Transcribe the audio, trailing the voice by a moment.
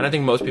And I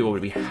think most people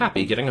would be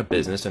happy getting a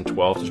business in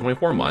 12 to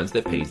 24 months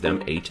that pays them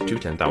 $8,000 to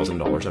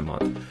 $10,000 a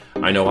month.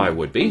 I know I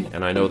would be,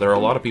 and I know there are a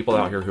lot of people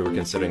out here who are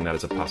considering that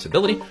as a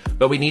possibility,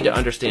 but we need to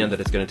understand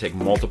that it's going to take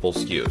multiple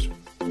SKUs.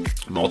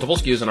 Multiple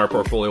SKUs in our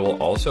portfolio will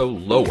also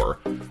lower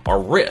our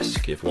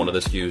risk. If one of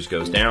the SKUs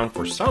goes down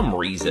for some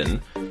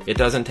reason, it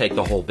doesn't take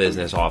the whole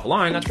business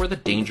offline. That's where the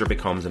danger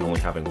becomes in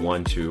only having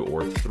 1, 2,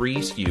 or 3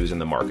 SKUs in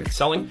the market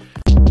selling.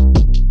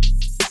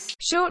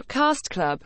 Shortcast Club.